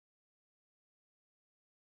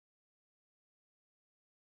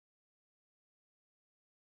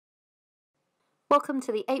Welcome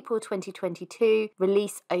to the April 2022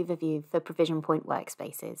 release overview for ProvisionPoint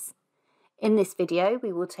workspaces. In this video,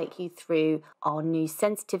 we will take you through our new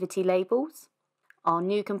sensitivity labels, our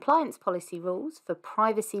new compliance policy rules for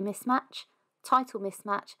privacy mismatch, title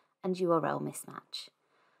mismatch, and URL mismatch,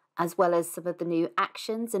 as well as some of the new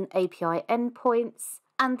actions and API endpoints,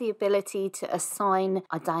 and the ability to assign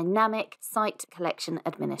a dynamic site collection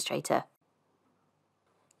administrator.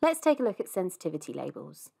 Let's take a look at sensitivity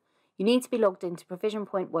labels. You need to be logged into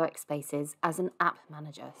ProvisionPoint workspaces as an app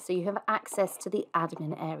manager, so you have access to the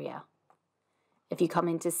admin area. If you come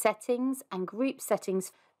into settings and group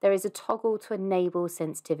settings, there is a toggle to enable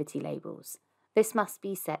sensitivity labels. This must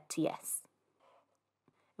be set to yes.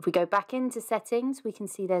 If we go back into settings, we can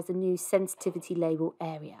see there's a new sensitivity label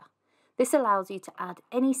area. This allows you to add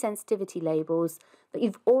any sensitivity labels that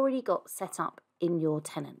you've already got set up in your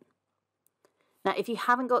tenant. Now, if you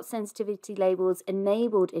haven't got sensitivity labels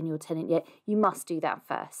enabled in your tenant yet, you must do that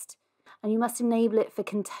first. And you must enable it for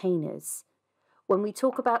containers. When we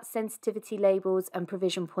talk about sensitivity labels and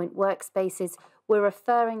ProvisionPoint workspaces, we're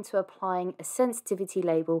referring to applying a sensitivity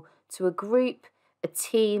label to a group, a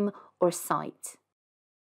team, or a site.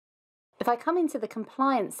 If I come into the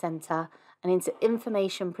Compliance Center and into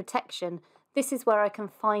Information Protection, this is where I can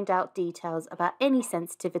find out details about any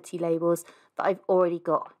sensitivity labels that I've already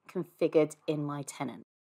got configured in my tenant.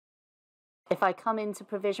 If I come into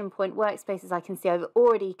ProvisionPoint workspaces, I can see I've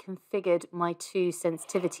already configured my two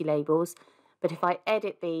sensitivity labels, but if I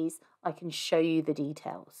edit these, I can show you the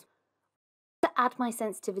details. To add my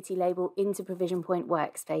sensitivity label into ProvisionPoint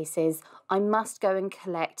workspaces, I must go and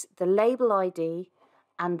collect the label ID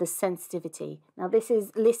and the sensitivity. Now, this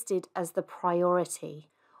is listed as the priority.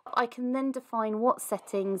 I can then define what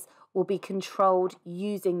settings will be controlled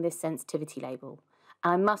using this sensitivity label.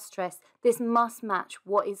 And I must stress, this must match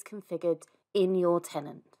what is configured in your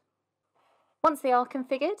tenant. Once they are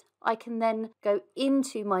configured, I can then go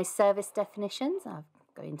into my service definitions. I'll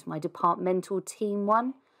go into my departmental team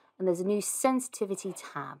one, and there's a new sensitivity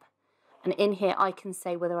tab. And in here, I can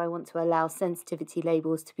say whether I want to allow sensitivity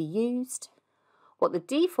labels to be used, what the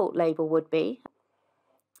default label would be.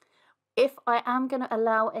 If I am going to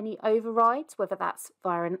allow any overrides, whether that's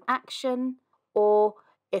via an action or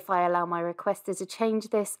if I allow my requester to change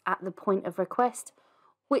this at the point of request,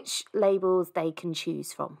 which labels they can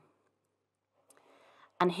choose from.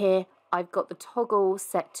 And here I've got the toggle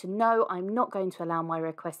set to no. I'm not going to allow my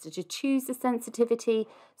requester to choose the sensitivity,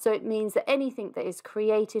 so it means that anything that is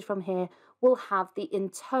created from here will have the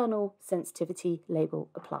internal sensitivity label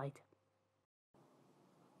applied.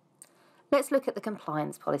 Let's look at the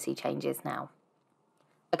compliance policy changes now.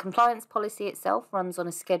 A compliance policy itself runs on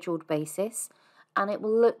a scheduled basis, and it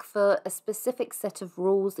will look for a specific set of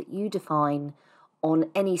rules that you define on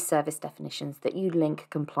any service definitions that you link a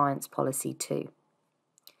compliance policy to.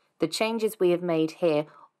 The changes we have made here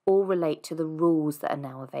all relate to the rules that are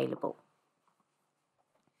now available.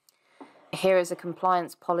 Here is a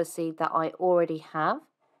compliance policy that I already have,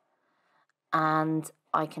 and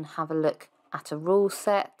I can have a look at a rule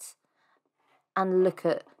set and look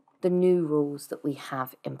at the new rules that we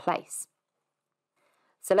have in place.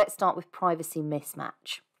 So let's start with privacy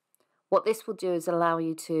mismatch. What this will do is allow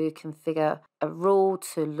you to configure a rule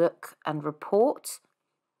to look and report,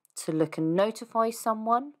 to look and notify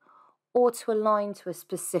someone, or to align to a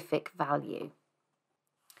specific value.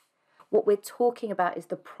 What we're talking about is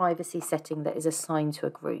the privacy setting that is assigned to a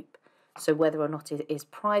group, so whether or not it is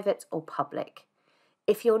private or public.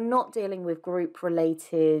 If you're not dealing with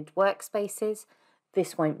group-related workspaces,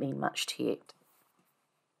 this won't mean much to you.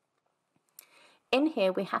 In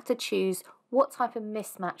here, we have to choose what type of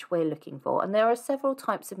mismatch we're looking for, and there are several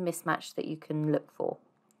types of mismatch that you can look for.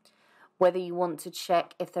 Whether you want to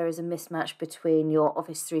check if there is a mismatch between your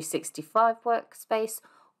Office 365 workspace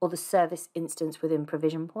or the service instance within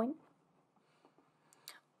ProvisionPoint.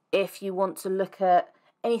 If you want to look at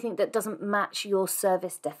anything that doesn't match your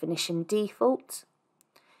service definition default.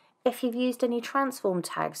 If you've used any transform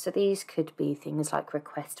tags, so these could be things like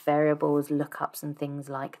request variables, lookups and things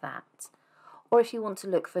like that. Or if you want to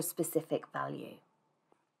look for a specific value.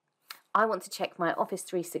 I want to check my Office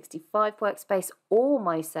 365 workspace or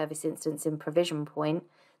my service instance in ProvisionPoint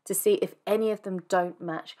to see if any of them don't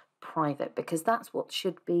match private, because that's what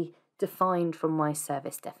should be defined from my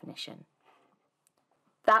service definition.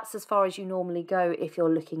 That's as far as you normally go if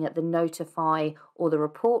you're looking at the notify or the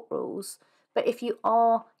report rules. But if you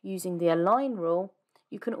are using the align rule,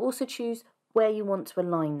 you can also choose where you want to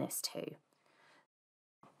align this to.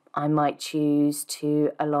 I might choose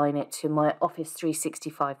to align it to my Office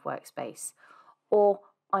 365 workspace, or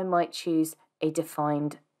I might choose a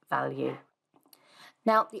defined value.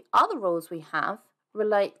 Now, the other rules we have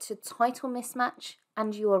relate to title mismatch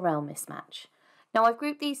and URL mismatch. Now, I've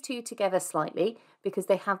grouped these two together slightly because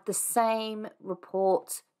they have the same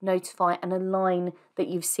report, notify and align that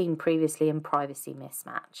you've seen previously in privacy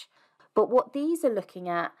mismatch. But what these are looking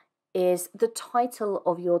at is the title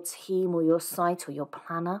of your team or your site or your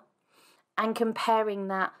planner and comparing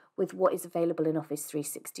that with what is available in Office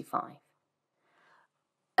 365.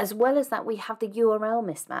 As well as that, we have the URL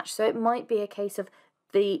mismatch. So it might be a case of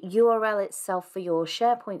the URL itself for your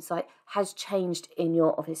SharePoint site has changed in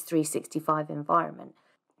your Office 365 environment.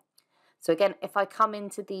 So again, if I come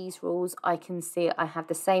into these rules, I can see I have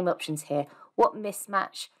the same options here. What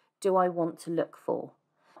mismatch do I want to look for?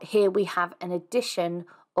 Here we have an addition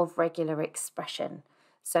of regular expression.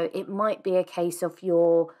 So it might be a case of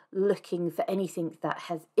you're looking for anything that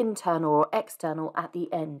has internal or external at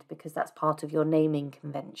the end because that's part of your naming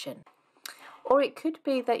convention. Or it could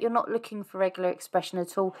be that you're not looking for regular expression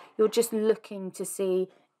at all. You're just looking to see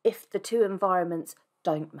if the two environments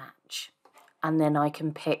don't match. And then I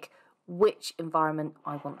can pick which environment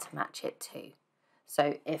I want to match it to.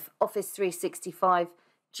 So if Office 365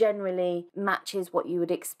 generally matches what you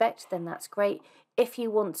would expect, then that's great. If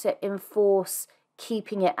you want to enforce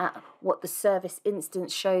keeping it at what the service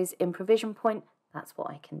instance shows in ProvisionPoint, that's what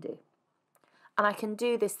I can do. And I can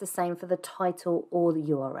do this the same for the title or the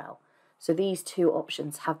URL. So these two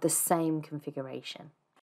options have the same configuration.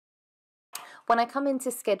 When I come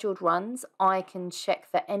into scheduled runs, I can check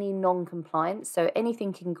for any non-compliance. So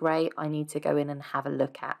anything in grey, I need to go in and have a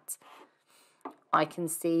look at. I can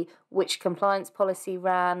see which compliance policy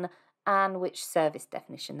ran and which service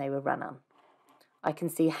definition they were run on. I can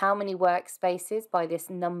see how many workspaces by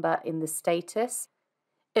this number in the status.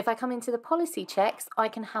 If I come into the policy checks, I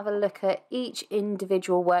can have a look at each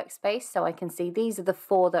individual workspace. So I can see these are the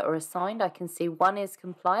 4 that are assigned. I can see 1 is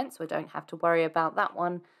compliant, so I don't have to worry about that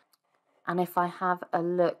one. And if I have a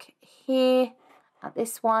look here at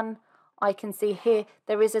this one, I can see here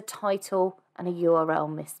there is a title and a URL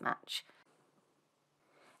mismatch.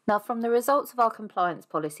 Now, from the results of our compliance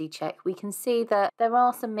policy check, we can see that there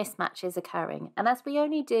are some mismatches occurring. And as we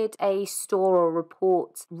only did a store or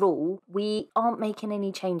report rule, we aren't making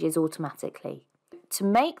any changes automatically. To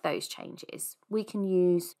make those changes, we can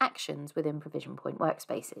use actions within ProvisionPoint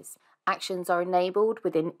workspaces. Actions are enabled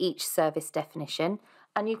within each service definition,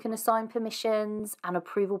 and you can assign permissions and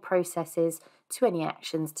approval processes to any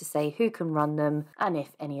actions to say who can run them and if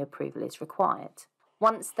any approval is required.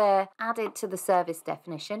 Once they're added to the service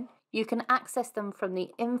definition, you can access them from the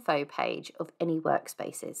info page of any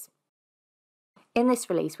workspaces. In this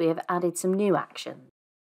release, we have added some new actions.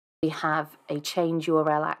 We have a change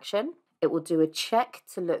URL action. It will do a check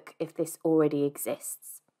to look if this already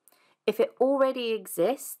exists. If it already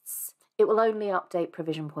exists, it will only update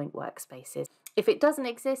ProvisionPoint workspaces. If it doesn't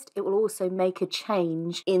exist, it will also make a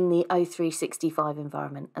change in the O365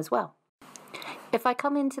 environment as well. If I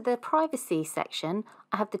come into the privacy section,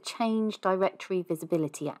 I have the change directory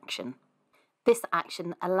visibility action. This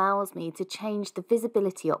action allows me to change the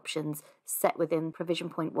visibility options set within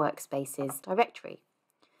ProvisionPoint Workspaces directory.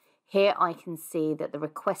 Here I can see that the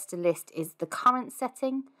requester list is the current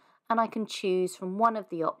setting, and I can choose from one of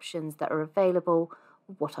the options that are available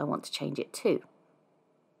what I want to change it to.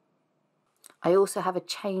 I also have a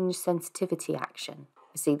change sensitivity action.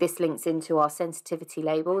 See, this links into our sensitivity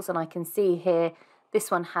labels, and I can see here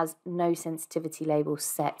this one has no sensitivity label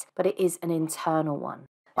set, but it is an internal one.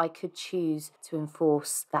 I could choose to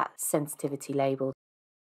enforce that sensitivity label.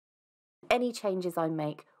 Any changes I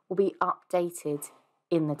make will be updated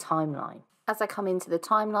in the timeline. As I come into the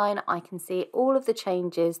timeline, I can see all of the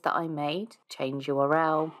changes that I made, change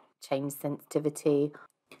URL, change sensitivity.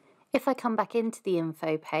 If I come back into the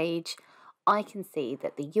info page, I can see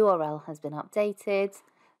that the URL has been updated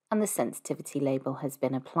and the sensitivity label has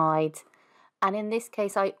been applied. And in this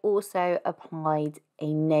case, I also applied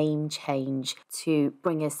a name change to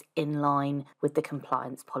bring us in line with the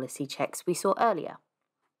compliance policy checks we saw earlier.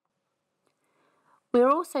 We're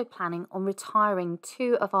also planning on retiring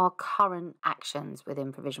 2 of our current actions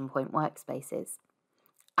within ProvisionPoint Workspaces.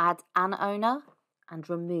 Add an owner and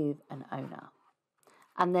remove an owner.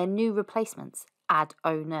 And their new replacements, add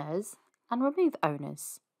owners and remove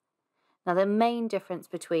owners. Now, the main difference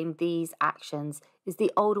between these actions is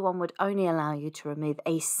the older one would only allow you to remove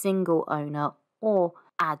a single owner or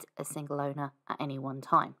add a single owner at any one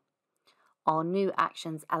time. Our new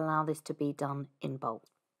actions allow this to be done in bulk.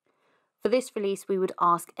 For this release, we would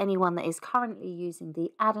ask anyone that is currently using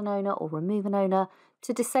the add an owner or remove an owner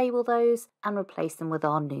to disable those and replace them with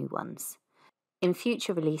our new ones. In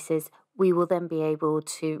future releases, We will then be able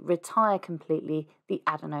to retire completely the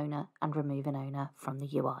add an owner and remove an owner from the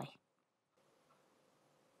UI.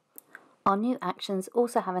 Our new actions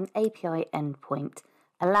also have an API endpoint,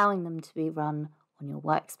 allowing them to be run on your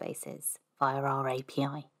workspaces via our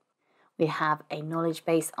API. We have a knowledge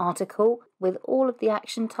base article with all of the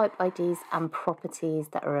action type IDs and properties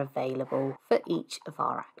that are available for each of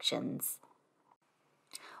our actions.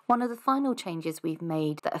 One of the final changes we've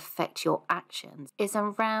made that affect your actions is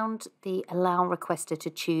around the allow requester to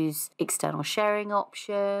choose external sharing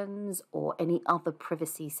options or any other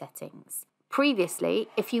privacy settings. Previously,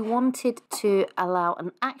 if you wanted to allow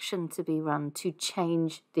an action to be run to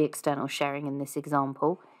change the external sharing in this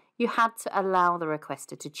example, you had to allow the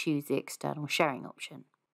requester to choose the external sharing option.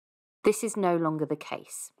 This is no longer the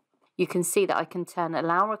case. You can see that I can turn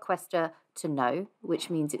allow requester to no, which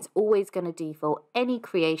means it's always going to default any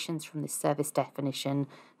creations from this service definition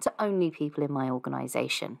to only people in my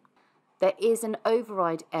organisation. There is an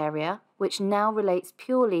override area which now relates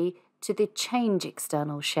purely to the change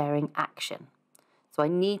external sharing action. So I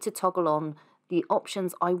need to toggle on the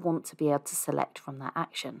options I want to be able to select from that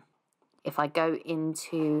action. If I go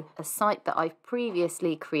into a site that I've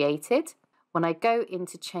previously created, when I go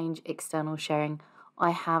into change external sharing,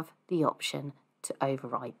 I have the option to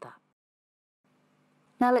override that.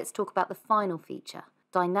 Now let's talk about the final feature,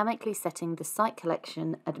 dynamically setting the site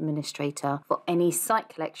collection administrator for any site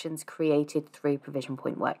collections created through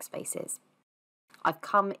ProvisionPoint workspaces. I've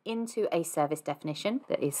come into a service definition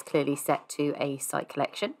that is clearly set to a site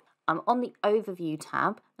collection. I'm on the Overview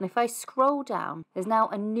tab, and if I scroll down, there's now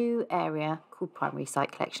a new area called Primary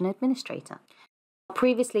Site Collection Administrator.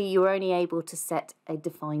 Previously, you were only able to set a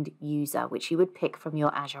defined user, which you would pick from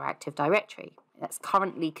your Azure Active Directory. That's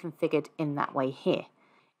currently configured in that way here.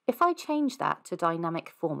 If I change that to dynamic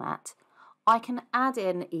format, I can add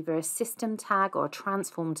in either a system tag or a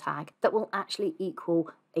transform tag that will actually equal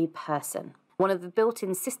a person. One of the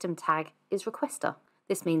built-in system tag is requester.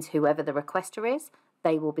 This means whoever the requester is,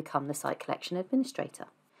 they will become the site collection administrator.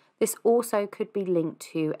 This also could be linked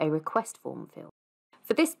to a request form field.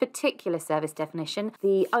 For this particular service definition,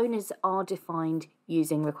 the owners are defined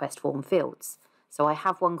using request form fields. So I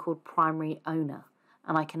have one called primary owner,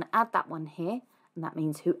 and I can add that one here, and that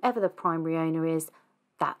means whoever the primary owner is,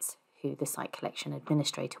 that's who the site collection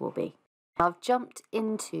administrator will be. I've jumped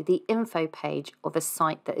into the info page of a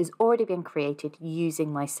site that has already been created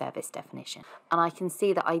using my service definition. And I can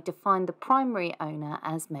see that I defined the primary owner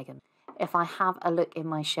as Megan. If I have a look in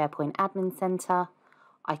my SharePoint Admin Center,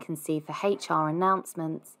 I can see for HR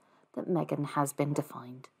announcements that Megan has been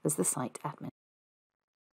defined as the site admin.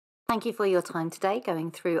 Thank you for your time today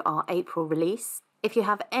going through our April release. If you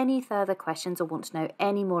have any further questions or want to know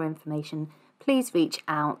any more information, please reach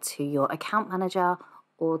out to your account manager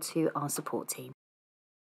or to our support team.